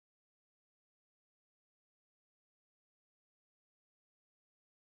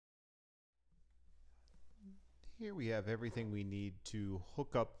Here we have everything we need to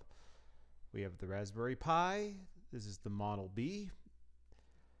hook up. We have the Raspberry Pi. This is the Model B.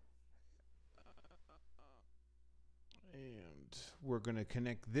 And we're going to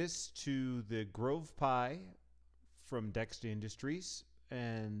connect this to the GrovePi from Dexter Industries.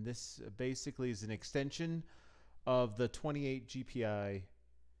 And this basically is an extension of the 28 GPIO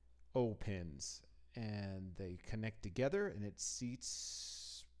pins. And they connect together and it seats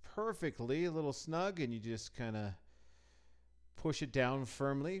perfectly, a little snug, and you just kind of push it down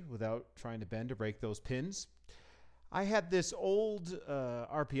firmly without trying to bend or break those pins. I had this old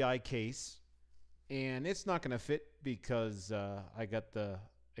RPI case, and it's not going to fit because I got the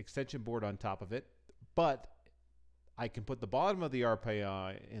extension board on top of it, but I can put the bottom of the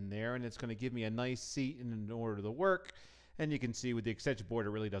RPI in there, and it's going to give me a nice seat in order to work. And you can see with the extension board,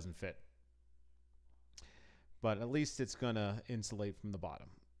 it really doesn't fit. But at least it's going to insulate from the bottom.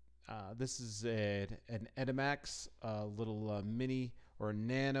 This is an Edimax little mini or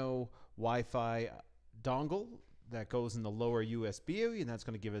nano Wi-Fi dongle that goes in the lower USB, and that's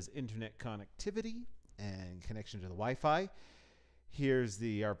going to give us internet connectivity and connection to the Wi-Fi. Here's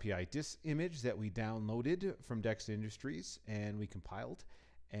the RPI disk image that we downloaded from Dexter Industries, and we compiled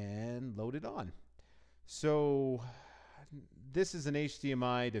and loaded on. So this is an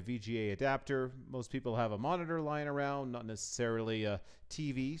HDMI to VGA adapter. Most people have a monitor lying around, not necessarily a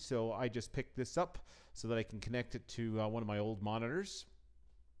TV, so I just picked this up so that I can connect it to one of my old monitors.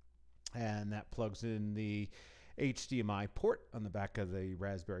 And that plugs in the HDMI port on the back of the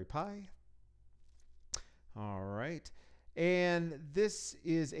Raspberry Pi. All right. And this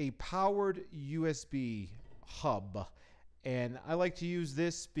is a powered USB hub. And I like to use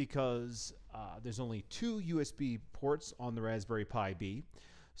this because there's only 2 USB ports on the Raspberry Pi B.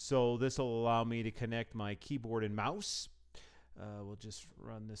 So this will allow me to connect my keyboard and mouse. We'll just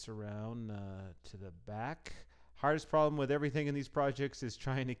run this around to the back. Hardest problem with everything in these projects is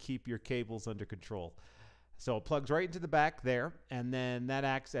trying to keep your cables under control. So it plugs right into the back there, and then that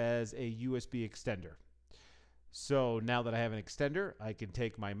acts as a USB extender. So now that I have an extender, I can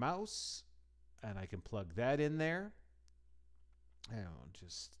take my mouse and I can plug that in there. And I'll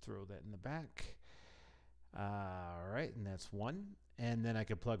just throw that in the back. All right, and that's one. And then I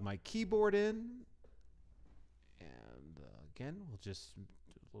can plug my keyboard in. And again,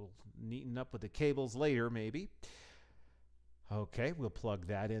 we'll neaten up with the cables later, maybe. Okay, we'll plug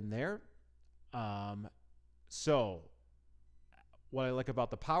that in there. So what I like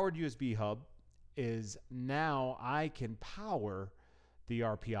about the powered USB hub is now I can power the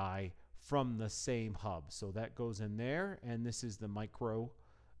RPI from the same hub. So that goes in there, and this is the micro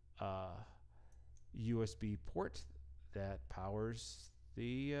USB port that powers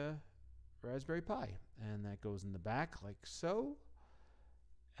the Raspberry Pi. And that goes in the back like so.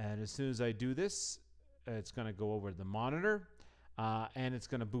 And as soon as I do this, it's going to go over to the monitor, and it's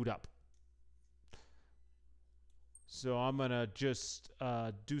going to boot up. So I'm going to just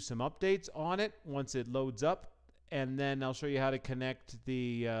do some updates on it once it loads up, and then I'll show you how to connect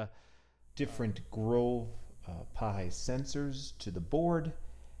the different GrovePi sensors to the board,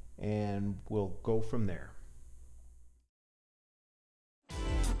 and we'll go from there.